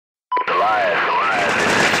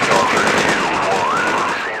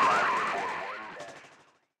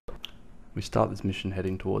We start this mission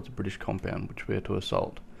heading towards a British compound which we are to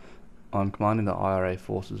assault. I am commanding the IRA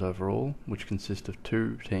forces overall, which consist of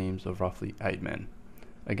 2 teams of roughly 8 men,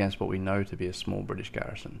 against what we know to be a small British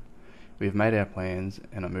garrison. We have made our plans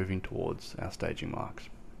and are moving towards our staging marks.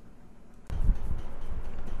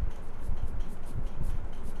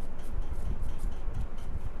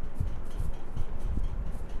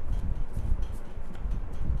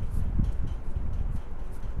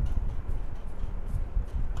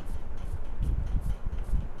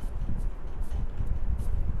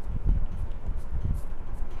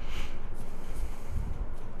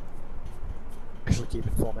 Actually keep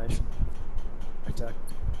in formation. Attack.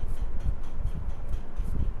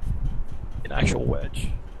 An actual wedge.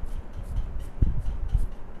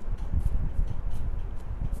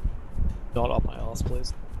 Not up my ass,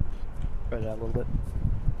 please. Spread it out a little bit.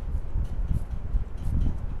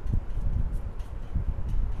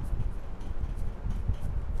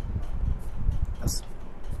 Yes.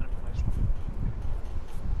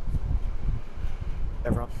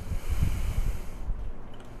 Everon.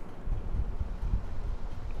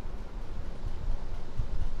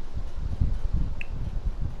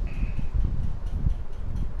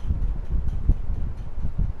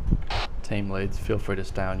 Team leads, feel free to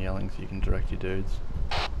stay on yelling so you can direct your dudes.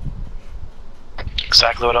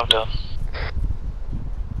 Exactly what I'm doing.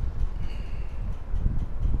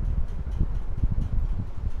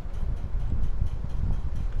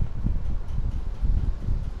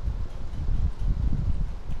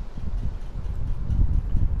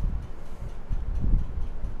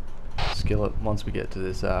 Skillet, once we get to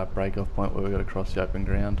this break-off point where we've got to cross the open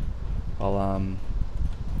ground, I'll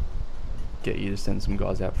get you to send some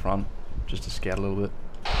guys out front just to scout a little bit.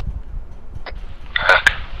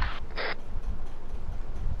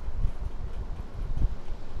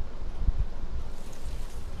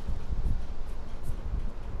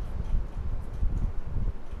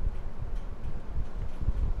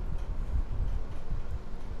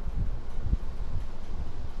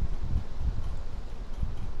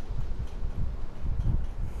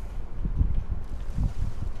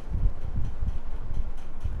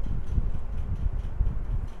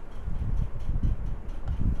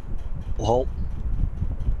 Halt.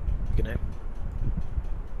 Good name.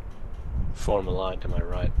 Form a line to my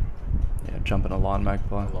right, Yeah, jump in a line,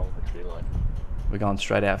 Magpie. along the tree line. We're going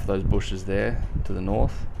straight out for those bushes there to the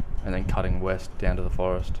north and then cutting west down to the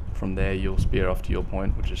forest. From there you'll spear off to your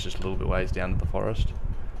point, which is just a little bit ways down to the forest,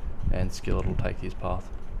 and Skillet will take his path.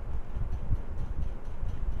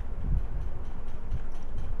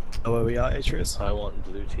 Oh, where we are, Atreus? I want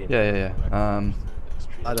blue team. Yeah.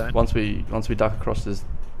 I don't. Once we duck across this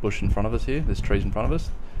bush in front of us here, this tree's in front of us,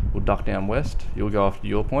 we'll duck down west. You'll go off to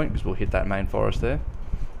your point because we'll hit that main forest there.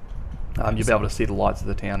 You'll be able to see the lights of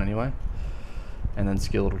the town anyway, and then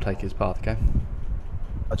Skillet will take his path. Okay.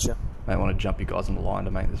 Gotcha. May want to jump you guys on the line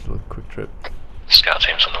to make this a quick trip. Scout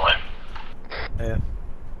team's on the way. Yeah.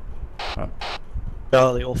 Right.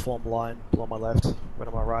 Charlie, all form line. Blue on my left, red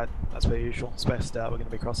on my right. As per usual. Spaced out. We're going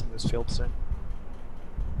to be crossing this field soon.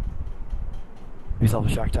 Yourself a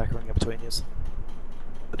shack tacker in between yous.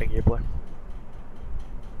 The Dingo blue.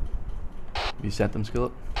 Have you sent them,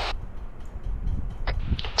 Skillet?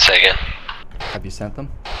 Say again. Have you sent them?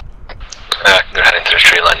 They're heading to the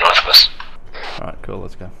tree line north of us. Alright, cool,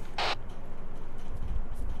 let's go.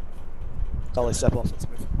 Charlie, step off. Let's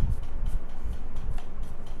move.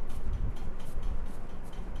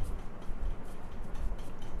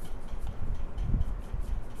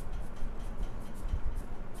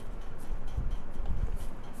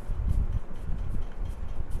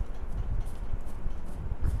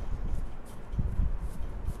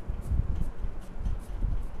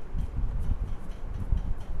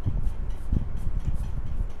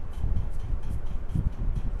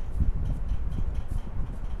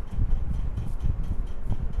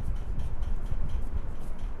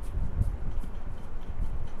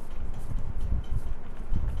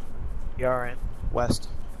 You're in west.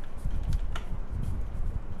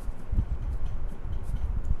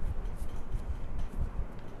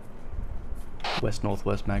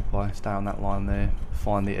 West-northwest, Magpie. Stay on that line there.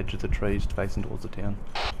 Find the edge of the trees facing towards the town.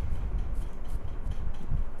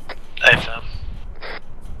 Hey, fam.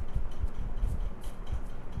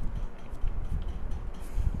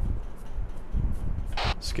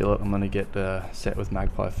 Skillet, I'm going to get set with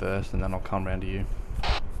Magpie first, and then I'll come round to you.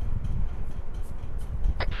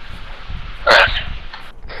 Alright.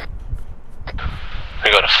 We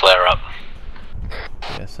got a flare up.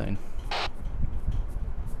 Yeah, seen.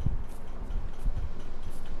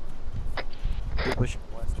 Keep pushing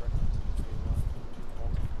west right now to the tree line.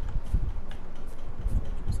 Halt.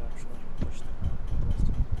 Actually push them west.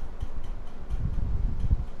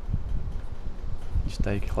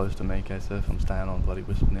 stay close to me, KSF. I'm staying on bloody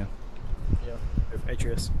Wisp now. Yeah.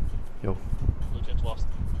 Atreus. Yo. Lieutenant's lost.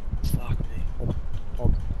 Fuck me.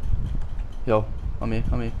 Hold. Yo. I'm here.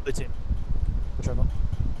 Blue team. Whichever.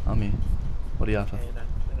 I'm here. What are you after?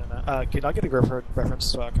 No. Can I get a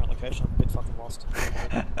reference to our current location? I'm a bit fucking lost.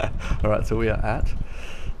 Alright, so we are at...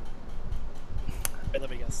 Hey, let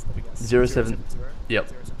me guess. 07. Yep.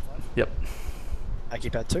 075? Yep.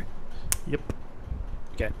 Keypad 2? Yep.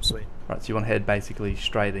 Okay, sweet. Right, so you want to head basically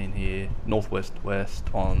straight in here, northwest west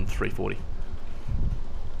on 340.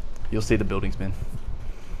 You'll see the buildings, man.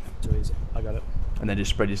 Too easy. I got it. And then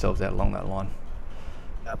just spread yourselves out along that line.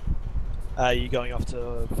 Yep. Are you going off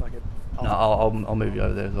to fucking... No, I'll move you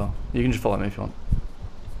over there as well. You can just follow me if you want.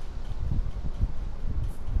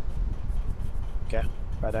 Okay,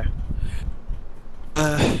 right there.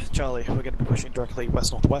 Charlie, we're going to be pushing directly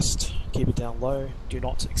west-northwest. Keep it down low. Do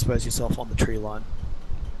not expose yourself on the tree line.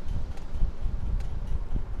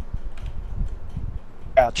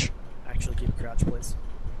 Crouch. Actually, keep a crouch, please.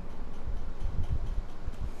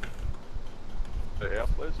 The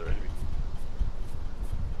house players or enemy?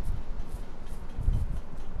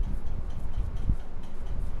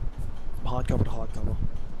 Hard cover to hard cover.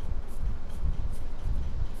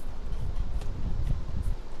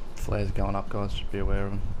 Flares going up, guys. Just be aware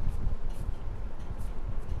of them.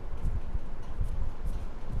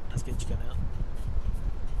 Let's get you gun out.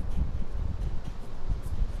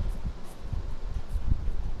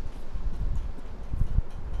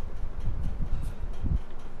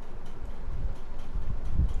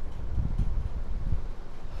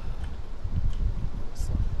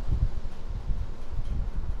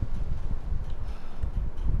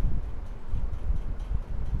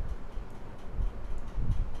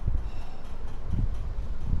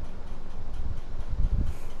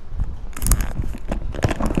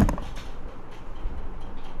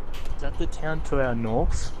 Is that the town to our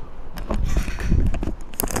north?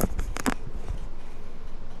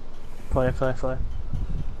 Fire. Yeah,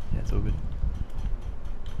 it's all good.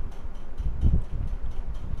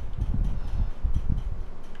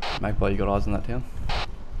 Magpie, you got eyes on that town?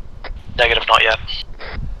 Negative, not yet.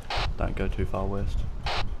 Don't go too far west.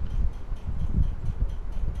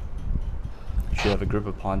 You should have a group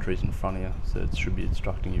of pine trees in front of you, so it should be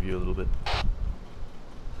obstructing your view a little bit.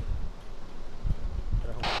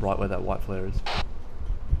 Right where that white flare is.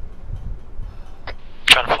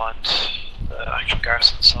 Trying to find the actual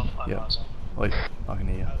garrison itself. Yeah. Wait, I can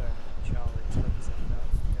hear you.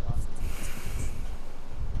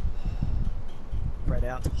 Spread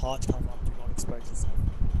out, hard cover, do not expose yourself.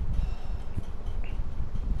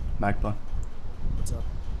 Magpie, What's up?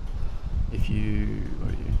 if you... Where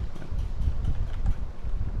are you?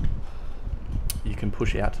 You can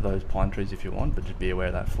push out to those pine trees if you want, but just be aware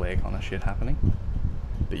of that flare kind of shit happening.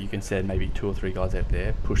 But you can send maybe 2 or 3 guys out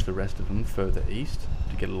there, push the rest of them further east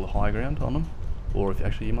to get a little high ground on them. Or if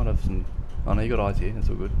actually you might have some... Oh no, you got eyes here, that's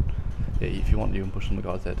all good. Yeah, if you want, you can push some of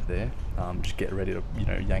the guys out to there. Just get ready to, you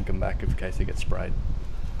know, yank them back in case they get sprayed.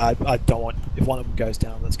 I don't want... If one of them goes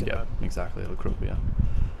down, that's gonna... Yeah, exactly, it'll cripple you.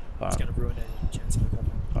 It's gonna ruin any chance of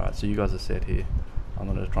recovery. Alright, so you guys are set here. I'm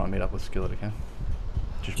gonna try and meet up with Skillet, okay?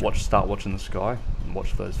 Just start watching the sky and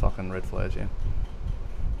watch those fucking red flares, yeah?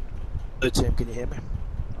 Blue team, can you hear me?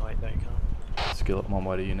 Oh wait, no you can't. Skillet, I'm on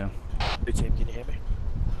my way to you now. Blue team, can you hear me?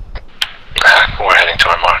 We're heading to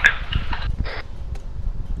our mark.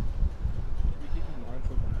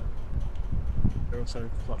 They're also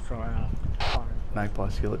throwing out fire. Magpie,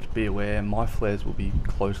 Skillet, just be aware, my flares will be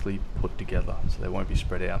closely put together, so they won't be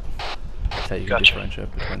spread out. That's how you can Gotcha.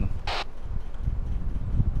 differentiate between them.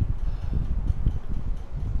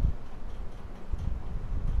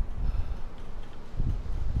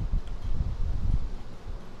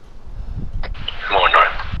 More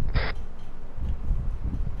north.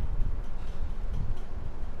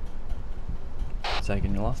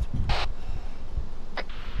 Sagan, you last?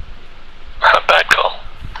 Bad call.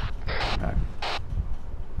 Alright.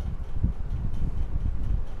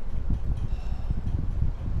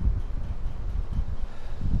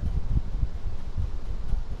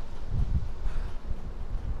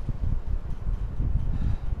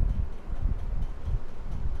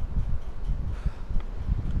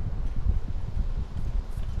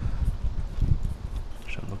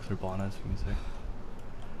 Should I look through binos so you can see?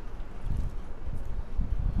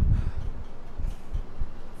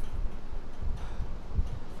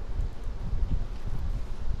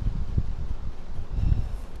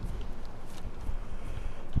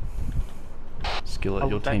 Skillet,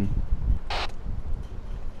 your team.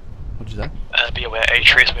 What'd you say? Be aware,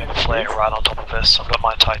 Atreus moving flare right on top of us. I've got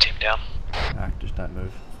my entire team down. Just don't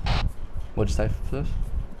move. What'd you say first?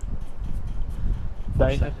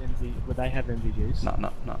 they have would they have NVGs?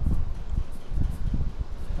 No.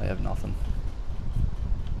 They have nothing.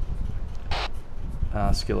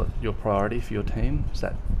 Skillet, your priority for your team is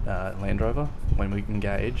that Land Rover. When we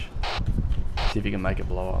engage, see if you can make it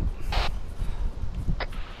blow up.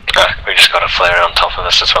 We just got a flare on top of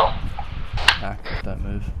us as well. Just don't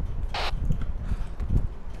move.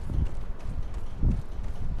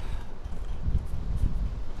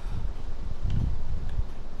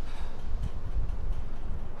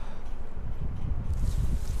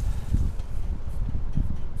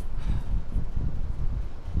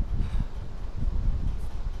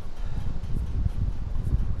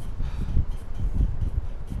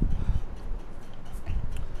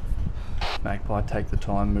 Magpie, take the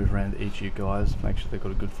time, move around each of you guys, make sure they've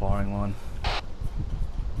got a good firing line.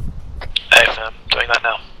 Hey fam, doing that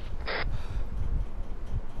now.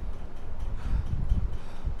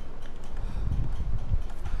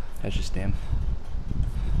 How's your stam?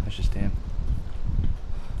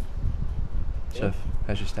 Surf,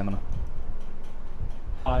 how's your stamina?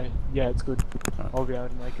 Yeah, it's good. Alright. I'll be able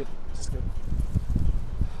to make it. It's good.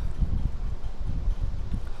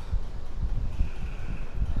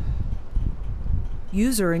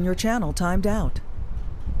 User in your channel timed out.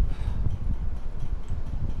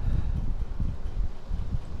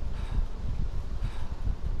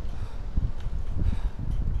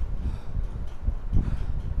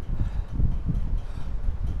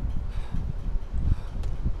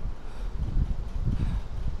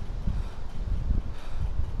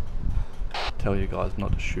 Tell you guys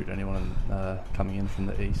not to shoot anyone coming in from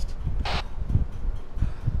the east.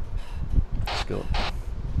 Skillet.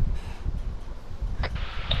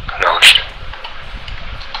 Acknowledged.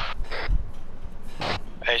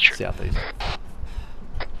 Southeast.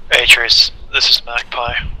 Atreus, this is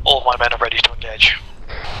Magpie. All of my men are ready to engage.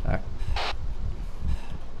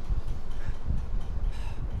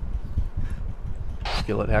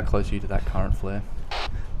 Skillet, how close are you to that current flare?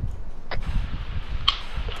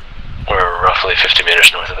 We're roughly 50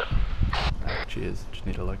 meters north of it. Cheers, just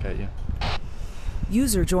need to locate you.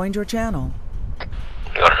 User joined your channel.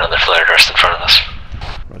 We got another flare just in front of us.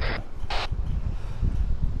 Roger.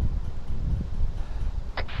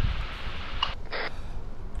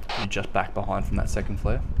 You just back behind from that second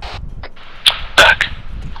flare? Back.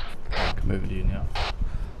 Moving to you now.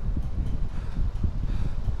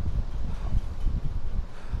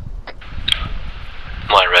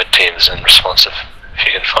 My red team's unresponsive. If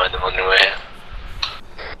you can find them on your way here.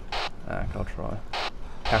 I'll try.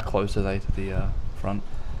 How close are they to the front?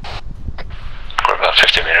 We're about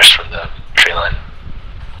 50 meters from the tree line.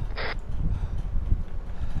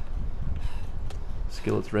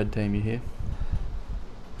 Skillet's red team, you here?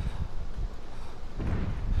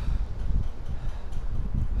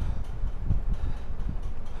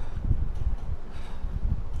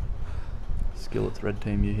 Skillet's red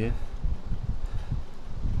team, you here?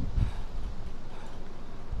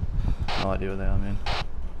 No idea where they are, man.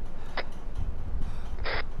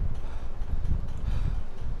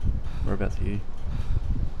 Whereabouts are you?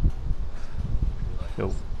 Yo.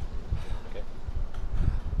 Okay.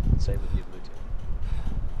 Same with you, blue team.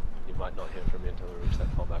 You might not hear from me until we reach that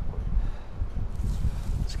fallback point.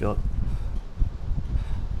 Skillet.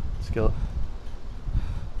 Skillet.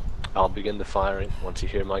 I'll begin the firing. Once you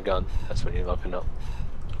hear my gun, that's when you open up.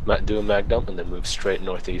 Do a mag dump and then move straight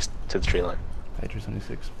northeast to the tree line. Patriot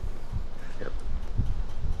 76. Yep.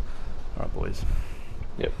 Alright, boys.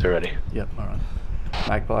 Yep, they're ready. Yep, alright.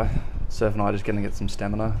 Magpie, Surf and I are just gonna get some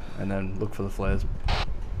stamina and then look for the flares.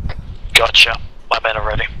 Gotcha. My men are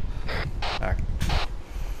ready. Back.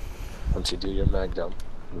 Once you do your mag dump,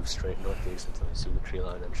 move straight northeast until you see the tree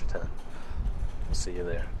line and Chatan. We'll see you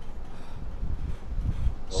there.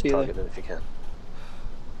 We'll See you target there. them if you can.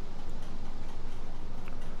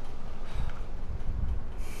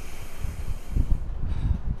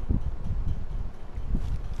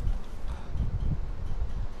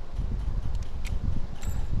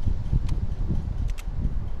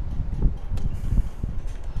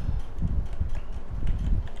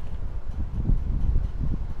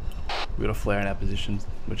 We've got a flare in our positions,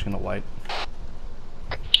 we're just gonna wait.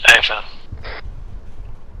 Hey fam.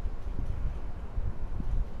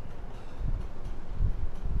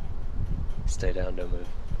 Stay down, don't move.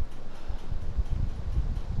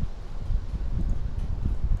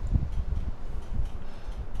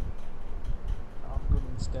 I'm good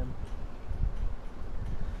in stem.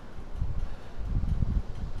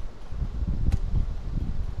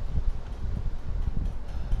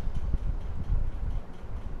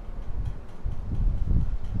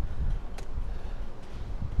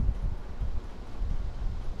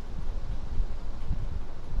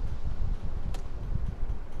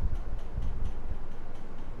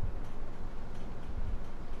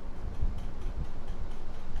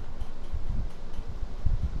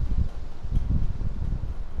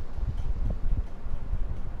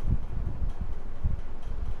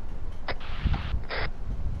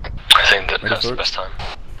 Ready That's for the it? best time.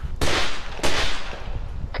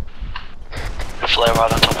 Flare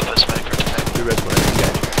right on top of us, ready for it to take. 2 red flares,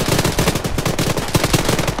 engage.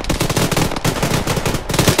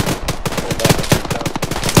 Hold back, shoot down.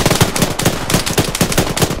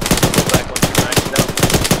 Hold back once you're maxed down.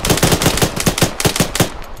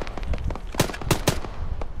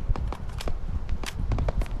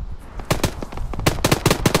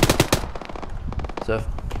 Surf.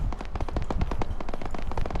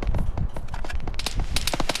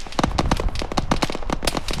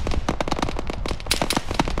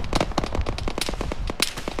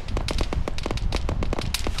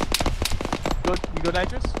 Good? You good,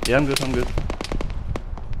 Adris? Yeah, I'm good, I'm good.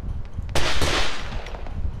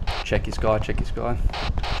 Check your sky, check your sky.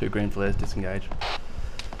 2 green flares, disengage.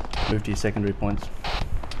 Move to your secondary points.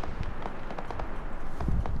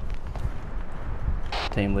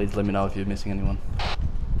 Team leads, let me know if you're missing anyone.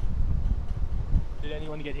 Did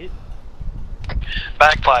anyone get hit?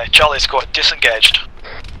 Magpie, Charlie squad, disengaged.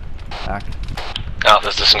 Act.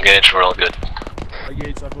 Alpha's disengaged, we're all good.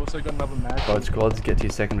 Okay, so I've also got another mag. Both squads, get to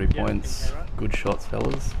your secondary Yeah, points. okay, right. Good shots,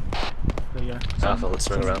 fellas. There you go. Alpha, let's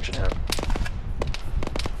swing around Japan.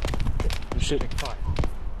 Oh, shit. Fire.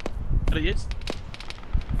 Got it, yes?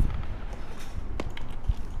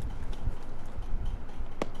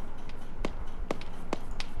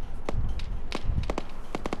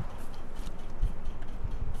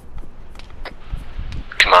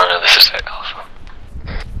 Commander, this is Alpha.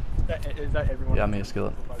 Is that everyone? Yeah, I'm here,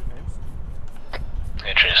 Skillet. For both names?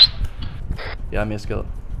 Atreus. Yeah, I'm here, Skillet.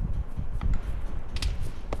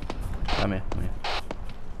 I'm here, I'm here.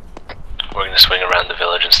 We're gonna swing around the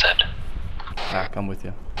village instead. Act, I'm with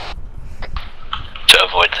you. To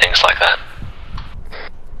avoid things like that.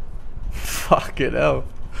 Fucking hell.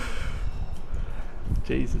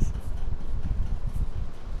 Jesus.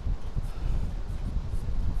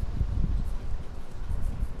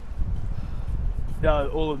 Yeah,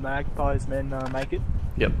 all of Magpie's men make it.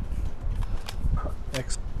 Yep.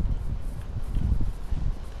 Excellent.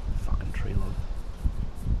 Fucking tree log.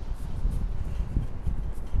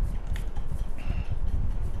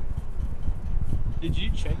 Did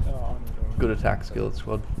you check? Oh, I'm not Good attack, Skillet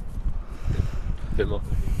squad. Bit more.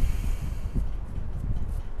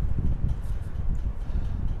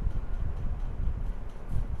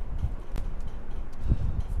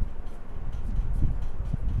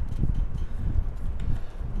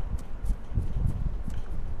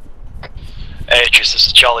 Hey, Atreus, this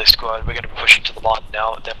is Charlie squad. We're gonna be pushing to the line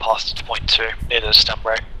now, then past to point 2, near the stump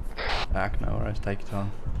break. Act, no worries, take your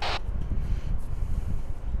time.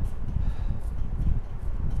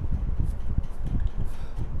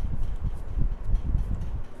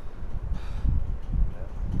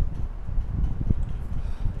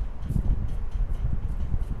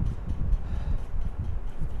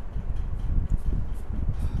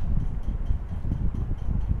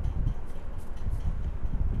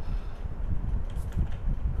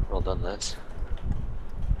 Well done, lads.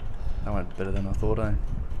 That went better than I thought, eh?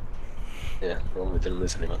 Yeah, well, we didn't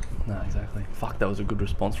lose anyone. No, exactly. Fuck, that was a good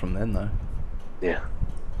response from them, though. Yeah.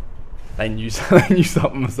 They knew, they knew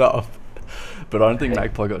something was up. But I don't think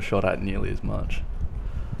Magpie got shot at nearly as much.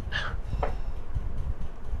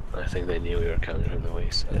 I think they knew we were coming from the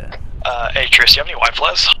west. So. Yeah. Atreus, you have any white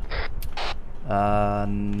flares? Let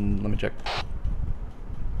me check.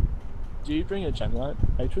 Do you bring a gem light,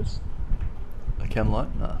 Atreus? A chem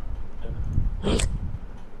light? Nah.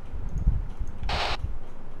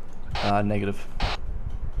 Negative.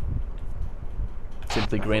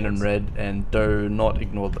 Simply green and red, and do not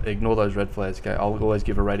ignore those red flares. Okay, I'll always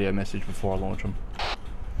give a radio message before I launch them.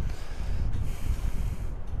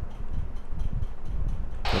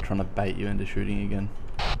 They're trying to bait you into shooting again.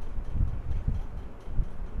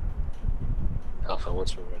 Alpha,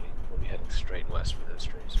 once we're ready, we'll be heading straight west for those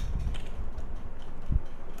trees.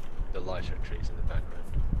 The lighter trees in the background.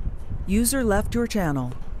 User left your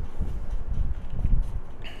channel.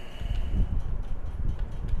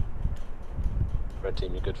 Red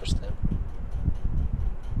team, you good for stamp?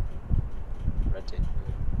 Red team,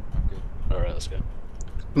 I'm good. Alright, let's go.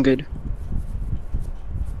 I'm good.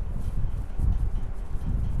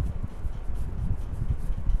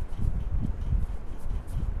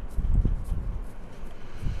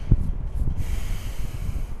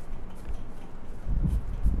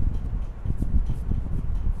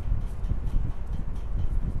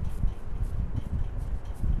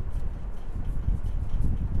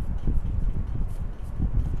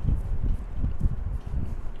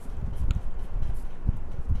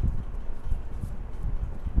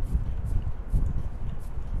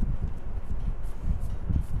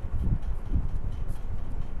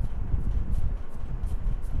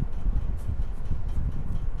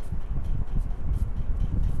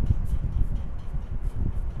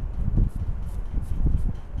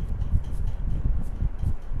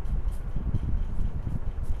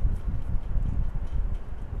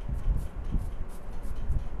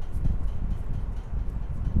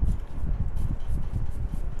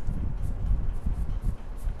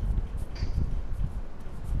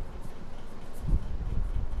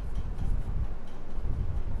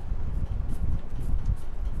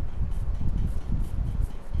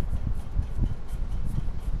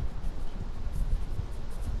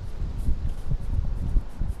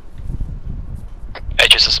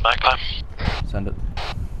 is Magpie. Send it.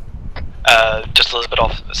 Just a little bit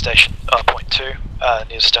off station, point 2,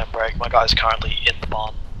 near stone break. My guy's currently in the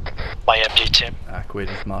barn. My MD team. We're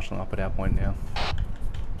just marshalling up at our point now.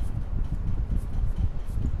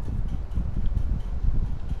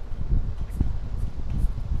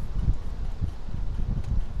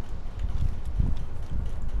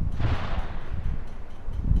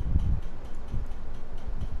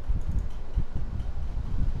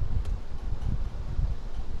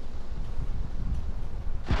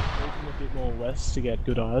 Moving a bit more west to get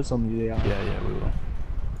good eyes on the Yeah, we will.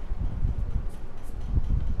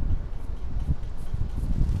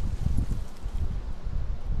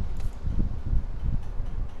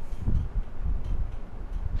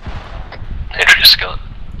 Entry skeleton.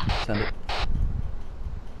 Send it.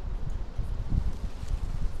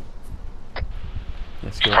 Yeah,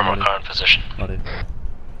 skill. From our current position. Not it.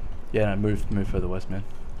 Yeah, no, move further west, man.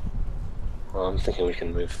 Well, I'm thinking we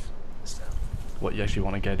can move this down. What, you actually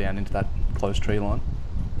want to go down into that close tree line?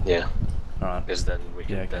 Yeah, Alright. because then we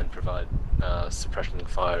can Yeah, okay. then provide suppression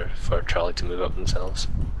fire for Charlie to move up themselves.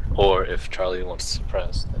 Or if Charlie wants to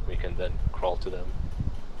suppress, then we can then crawl to them.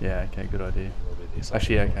 Yeah, okay, good idea. We'll be the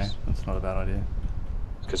Actually, yeah, assault okay, force. that's not a bad idea.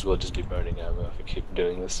 Because we'll just be burning ammo if we keep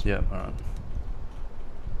doing this. Yeah, alright.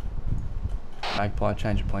 Magpie,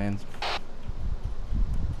 change your plans.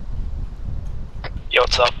 Yo,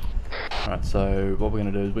 what's up? Alright, so what we're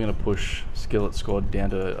going to do is we're going to push Skillet Squad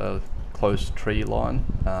down to a close tree line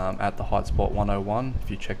at the height spot 101, if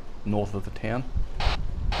you check north of the town,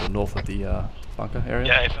 or north of the bunker area.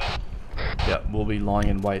 Yeah, Ava. Yeah, we'll be lying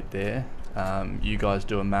in wait there. You guys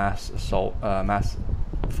do a mass assault, mass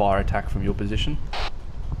fire attack from your position.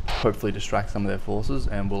 Hopefully distract some of their forces,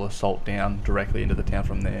 and we'll assault down directly into the town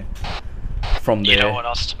from there. From there. You don't want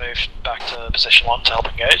us to move back to position 1 to help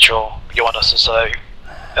engage, or you want us as a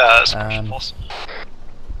suppression force?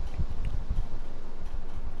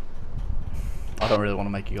 I don't really want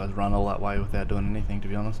to make you guys run all that way without doing anything, to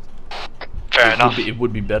be honest. Fair enough. It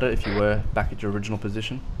would be better if you were back at your original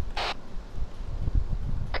position.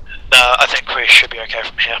 I think we should be okay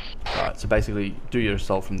from here. Right, so basically do your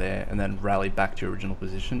assault from there and then rally back to your original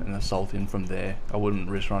position and assault in from there. I wouldn't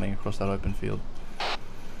risk running across that open field.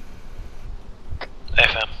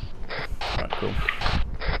 FM. Alright, cool.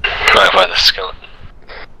 Magpie the skeleton.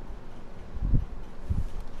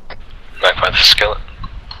 Magpie the skeleton.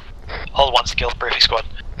 Hold 1 skill, briefing squad.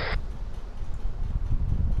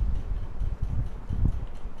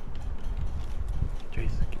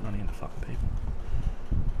 Jesus, keep running into fucking people.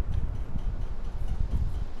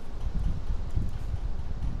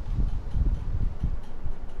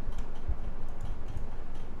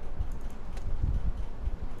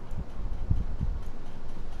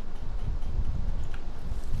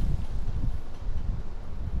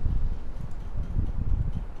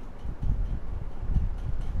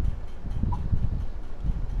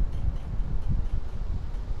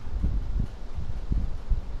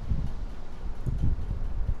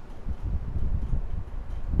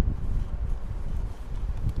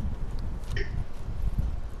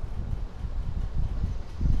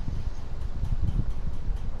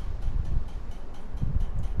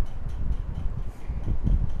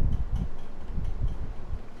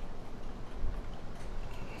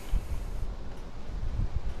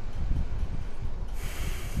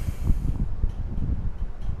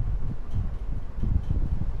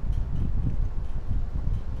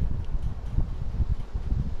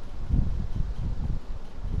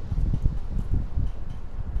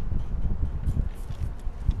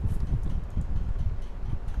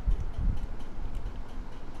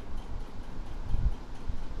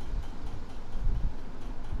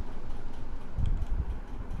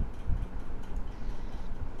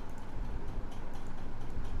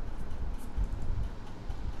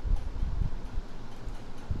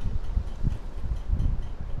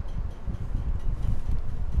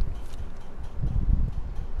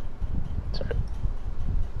 Sorry.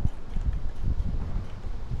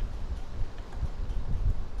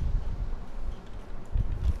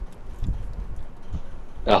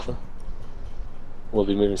 Alpha. We'll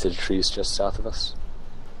be moving to the trees just south of us.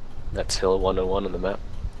 That's Hill 101 on the map.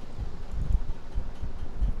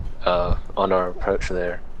 On our approach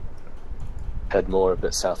there, head more a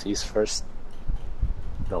bit southeast first.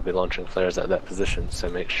 I'll be launching flares at that position, so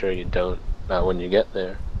make sure you don't, when you get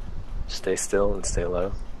there, stay still and stay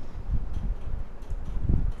low.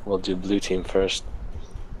 We'll do blue team first,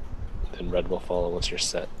 then red will follow once you're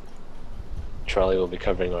set. Charlie will be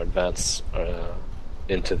covering our advance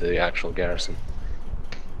into the actual garrison.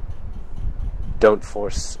 Don't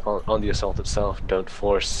force, on the assault itself, don't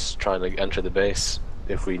force trying to enter the base.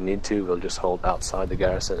 if we need to, we'll just hold outside the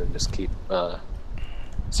garrison and just keep,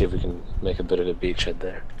 see if we can make a bit of a beachhead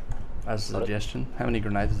there. As a suggestion, how many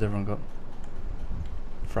grenades has everyone got?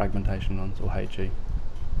 Fragmentation ones or HE?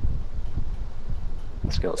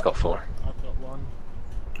 Let's go, it's got 4. I've got one.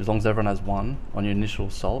 As long as everyone has one, on your initial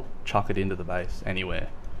assault, chuck it into the base, anywhere.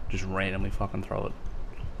 Just randomly fucking throw it.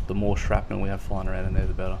 The more shrapnel we have flying around in there,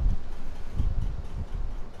 the better.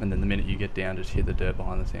 And then the minute you get down, just hit the dirt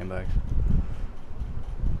behind the sandbags.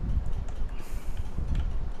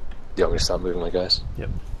 Do you want me to start moving my guys? Yep.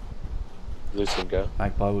 Blue team go.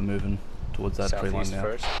 Magpie, we're moving towards that tree line Southeast now.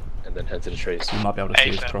 first, and then head to the trees. You might be able to see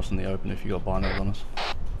us Hey, crossing the open if you got binos on us.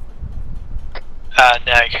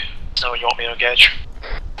 Nag. So you want me to engage?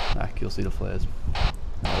 Mac, you'll see the flares.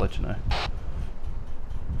 I'll let you know.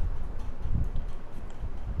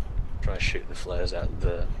 Try to shoot the flares at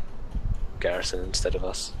the garrison instead of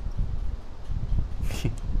us.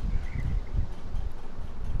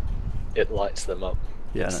 It lights them up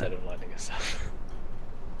Yeah, I know. instead of lighting us up.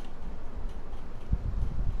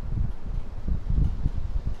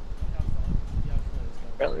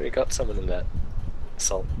 Apparently we got someone in that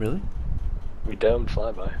assault. Really? We domed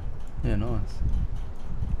flyby. Yeah, nice.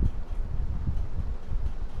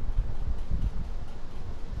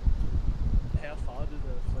 How far did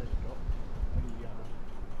the flares drop when you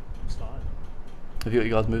started? Have you got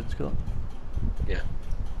your guys moved, Scott? Yeah.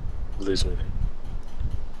 Blue's moving.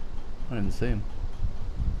 I didn't even see them.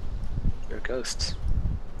 They're ghosts.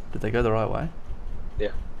 Did they go the right way?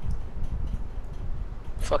 Yeah.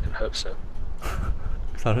 Fucking hope so.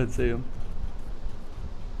 Because I don't see them.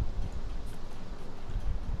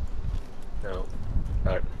 No.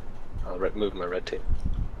 Alright. I'll move my red team.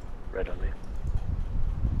 Red on me.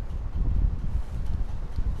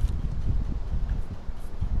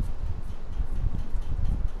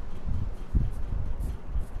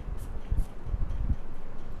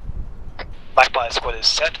 Magpie squad is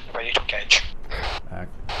set, ready to engage. Alright,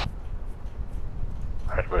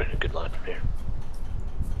 we're in a good line from here.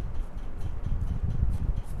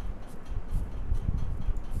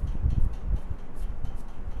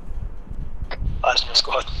 Eyes on your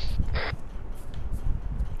squad.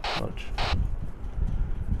 Lodge.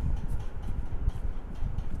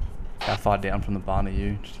 How far down from the barn are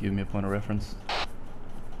you? Just give me a point of reference.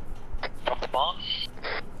 From the barn.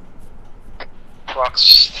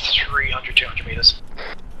 Approx 300, 200 meters.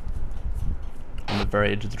 On the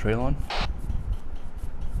very edge of the tree line?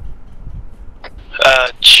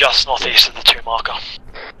 Just northeast of the 2 marker.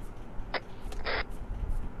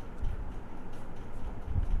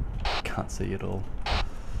 Can't see at all.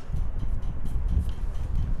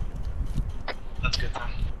 That's good then.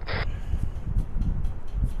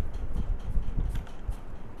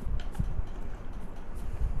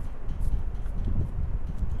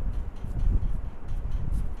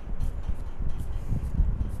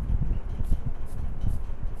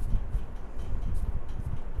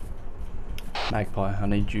 Magpie, I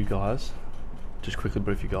need you guys, just quickly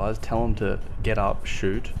brief you guys, tell them to get up,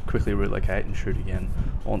 shoot, quickly relocate and shoot again.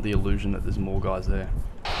 I want the illusion that there's more guys there.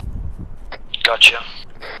 Gotcha.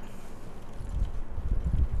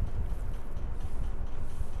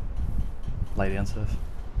 Lay down, Surf.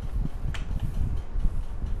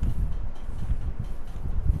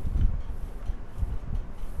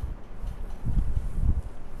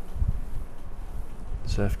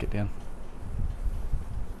 Surf, get down.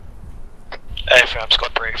 Airframe's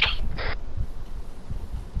got briefed.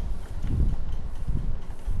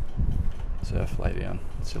 Surf, lay down,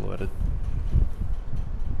 silhouetted.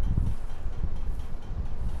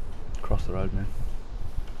 Cross the road, man.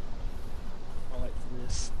 I'll wait for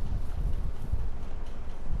this.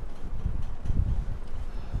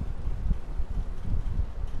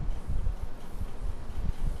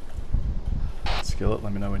 Skillet,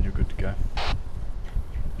 let me know when you're good to go.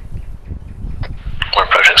 We're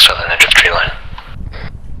approaching southern edge of tree line.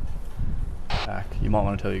 Back. You might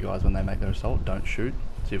want to tell you guys when they make their assault, don't shoot.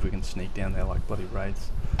 See if we can sneak down there like bloody raids.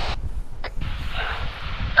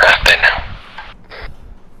 They know.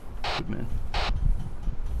 Good man.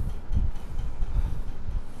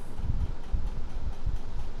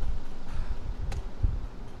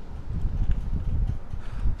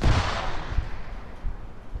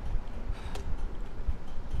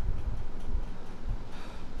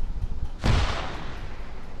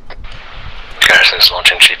 Garrison's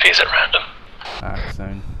launching GPs at random. Back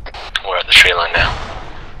soon. We're at the tree line now.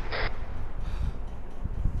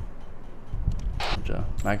 Roger.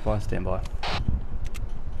 Magpie, stand by.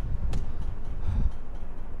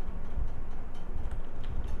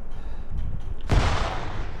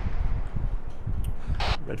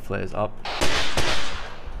 Red flares up.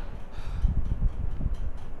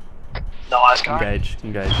 No eyes, guy. Engage,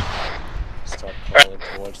 engage. Start crawling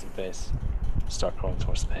towards the base. Start crawling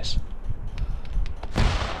towards the base.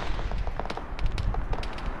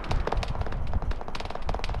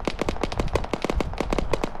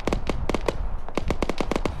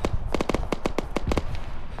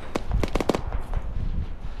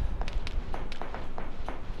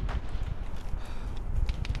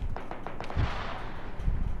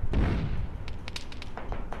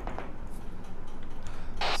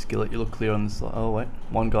 Skillet, you look clear on this side. Oh wait,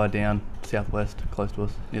 one guy down, southwest, close to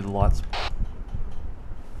us, near the lights.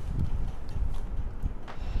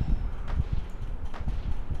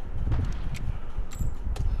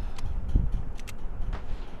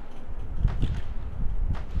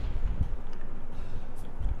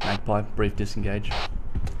 Magpie, brief disengage.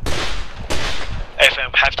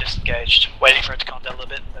 AFM have disengaged, waiting for it to calm down a little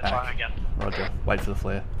bit, then Back. firing again. Roger, wait for the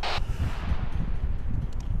flare.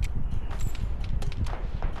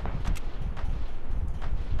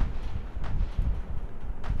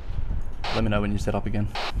 Let me know when you set up again.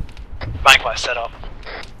 Magpie set up.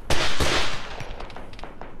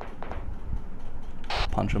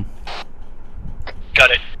 Punch him.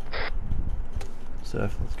 Got it.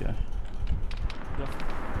 Surf, let's go.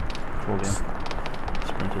 Crawl down.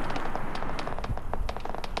 Sprinted.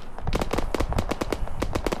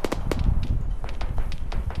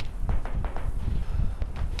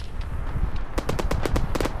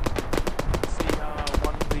 See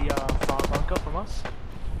one of the far bunker from us.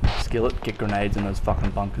 Skillet, get grenades in those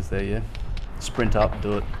fucking bunkers there, yeah? Sprint up,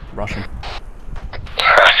 do it. Rush him.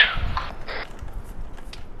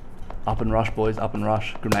 Up and rush, boys, up and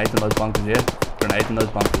rush. Grenades in those bunkers, yeah? Grenades in those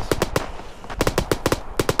bunkers.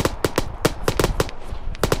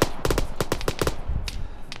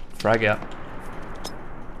 Frag out.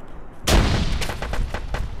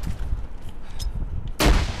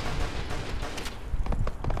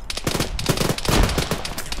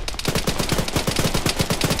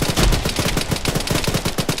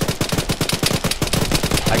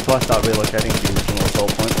 Magpie, start relocating to the original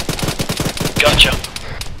assault point. Gotcha.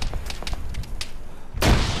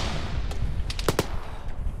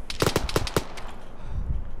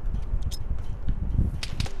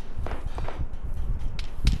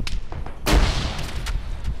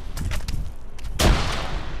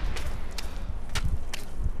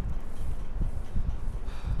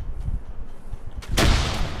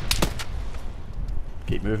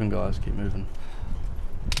 Keep moving, guys, keep moving.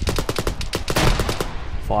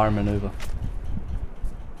 Fire and maneuver.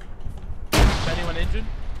 Is anyone injured?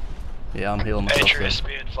 Yeah, I'm healing myself there. Atreus,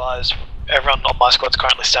 be advised, everyone on my squad's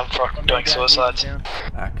currently stemmed for I'm doing down, suicides. down.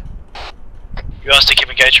 Back. You want us to keep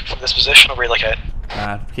engaging from this position or relocate?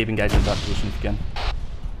 Nah, keep engaging in that position if you can.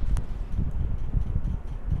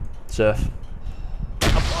 Surf.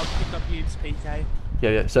 I've picked up Hugh's PK.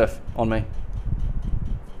 Yeah, surf. On me.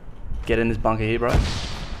 Get in this bunker here, bro.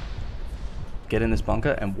 Get in this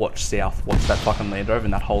bunker and watch south. Watch that fucking Land Rover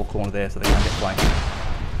in that whole corner there so they can't get flanked.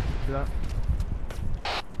 Do that.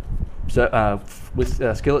 So,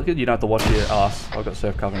 with Skillet, you don't have to watch your ass. I've got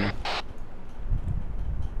surf covering you.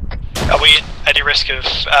 Are we at any risk of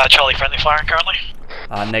Charlie friendly firing currently?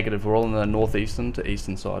 Negative. We're all in the northeastern to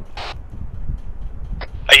eastern side.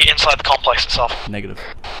 Are you inside the complex itself? Negative.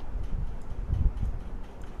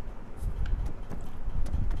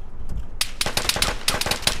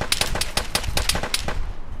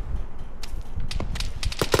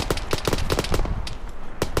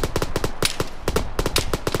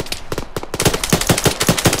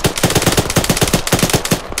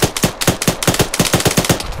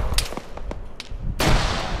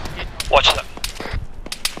 Watch that.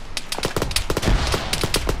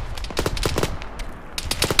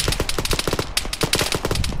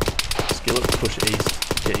 Skillet, push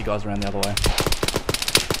east. Get you guys around the other way.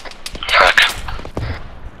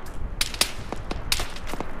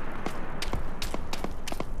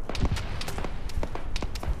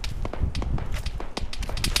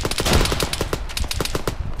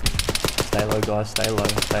 Stay low, guys. Stay low.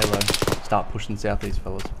 Stay low. Start pushing southeast,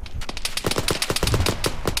 fellas.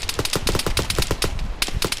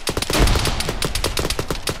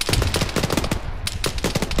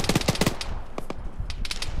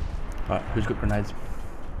 Alright, who's got grenades?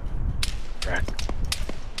 Right.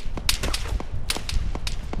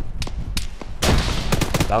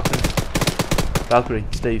 Valkyrie. Valkyrie,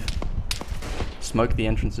 Steve. Smoke the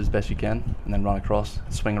entrance as best you can, and then run across,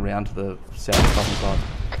 and swing around to the southern side.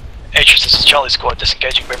 Atreus, this is Charlie squad,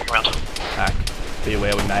 disengaging, moving around. Hack. Be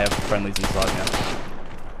aware we may have friendlies inside now.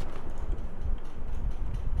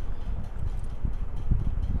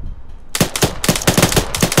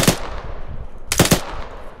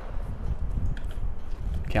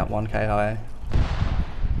 Count 1K high.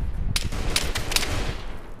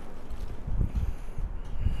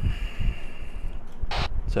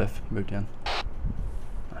 Surf, move down.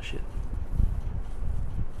 Oh shit.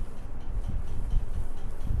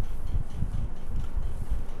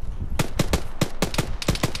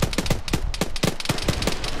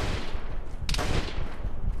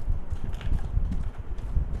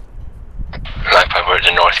 Magpie, we're at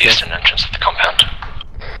the northeastern entrance of the compound.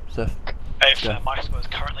 Surf. If Yeah. Microsoft is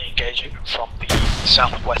currently engaging from the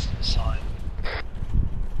southwestern side.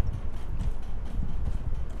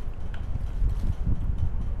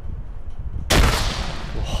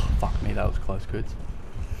 Oh, fuck me, that was close, goods.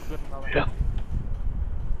 Yeah.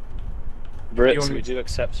 Brits, we do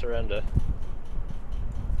accept surrender.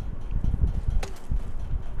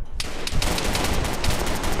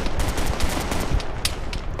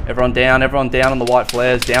 Everyone down on the white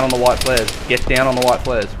flares, down on the white flares. Get down on the white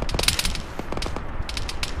flares.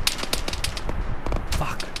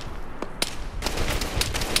 Fuck.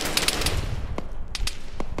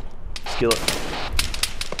 Skillet.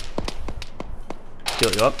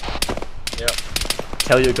 Skillet, you up? Yep.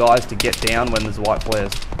 Tell your guys to get down when there's white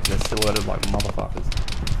flares. They're silhouetted like motherfuckers.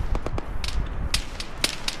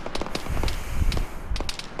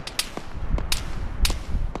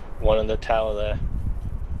 One in the tower there.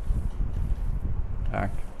 Alright.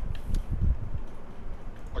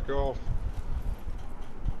 Fuck off.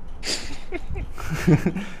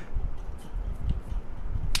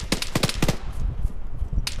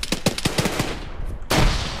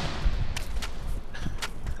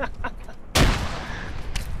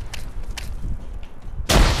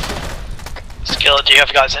 Skillet, do you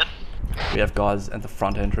have guys in? We have guys at the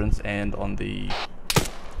front entrance and on the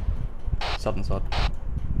southern side.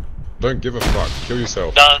 Don't give a fuck. Kill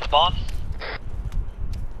yourself. None at the barn?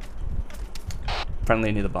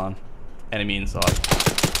 Friendly near the barn. Enemy inside.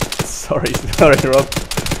 Sorry, sorry, Rob.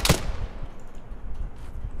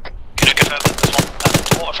 Can you confirm that there's one at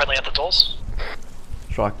the door, a friendly at the doors?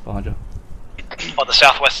 Strike behind you. On the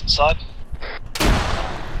southwestern side?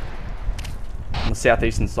 On the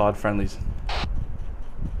southeastern side, friendlies.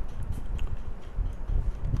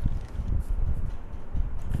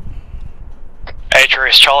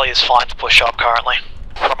 Adrius, Charlie is fine to push up currently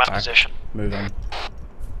from our position. Move on.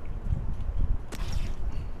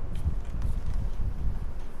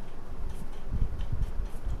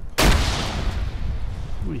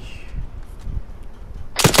 Whee.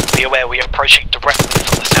 Be aware we are approaching directly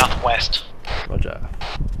from the southwest. Roger.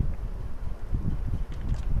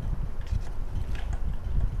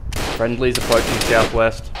 Friendlies approaching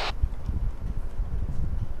southwest.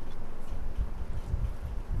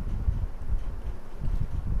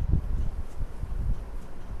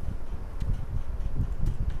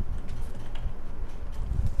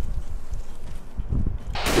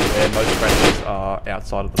 Yeah, most friendlies are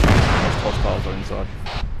outside of the most hostiles are inside.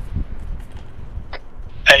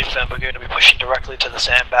 A-firm, we're going to be pushing directly to the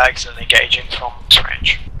sandbags and engaging from this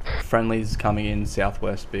range. Friendlies coming in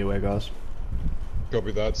southwest, be aware guys.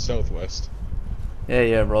 Copy that. Southwest.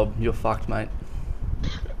 Yeah, Rob, you're fucked, mate.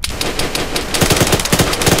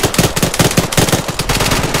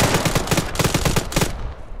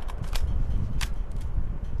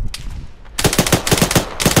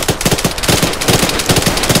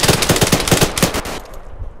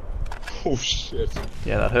 Oh shit.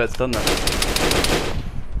 Yeah, that hurts, doesn't it?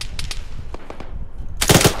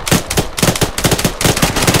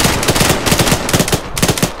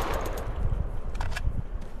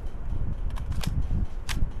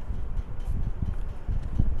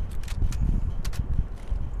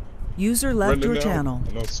 User left your Render now, channel.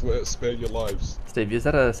 and I'll spare your lives. Steve, is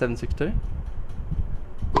that a 762?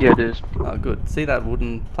 Yeah, it is. Oh, good. See that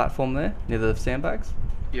wooden platform there, near the sandbags?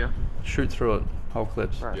 Yeah. Shoot through it, whole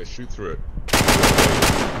clips. Right. Yeah, shoot through it.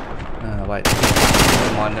 Wait.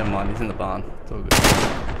 Never mind, he's in the barn. It's all good.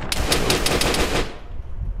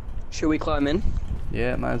 Should we climb in?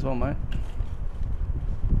 Yeah, may as well, mate.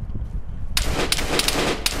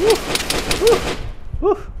 Woo! Woo!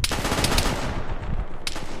 Woo!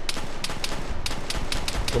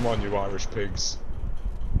 Come on, you Irish pigs.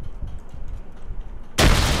 Do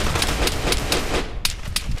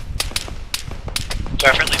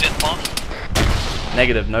our friendlies in the barn?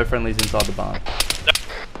 Negative, no friendlies inside the barn. No.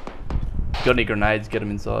 Got any grenades, get them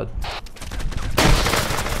inside.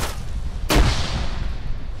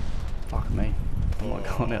 Fuck me. I'm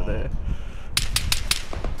not going out there.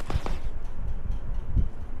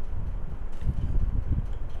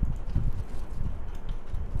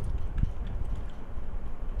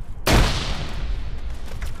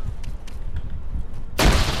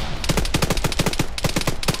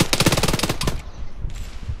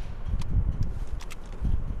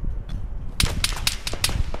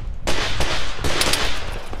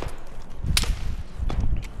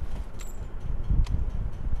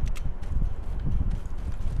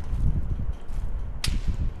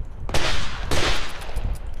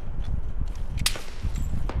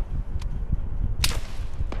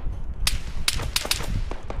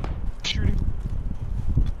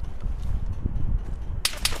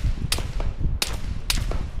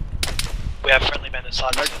 we have friendly men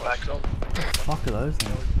inside the back. What the fuck are those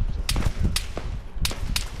things?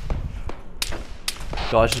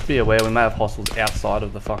 Guys, just be aware we may have hostiles outside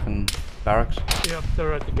of the fucking barracks. Yep,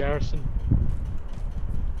 they're at the garrison.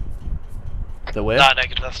 They're where? No,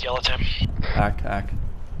 negative, that's the yellow team. Ack.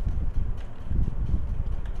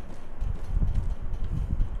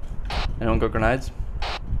 Anyone got grenades?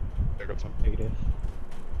 I got some. Negative.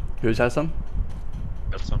 Who's has some?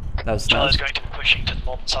 Got some. That was Charlie's Snaz. going to be pushing to the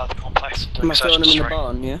northern side of the complex and Am doing I search throwing and them in the destroy.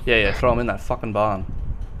 barn, yeah? Yeah, throw them in that fucking barn.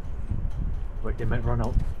 Wait, they might run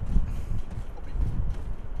out.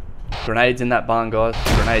 Grenades in that barn, guys.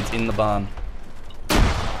 Grenades in the barn.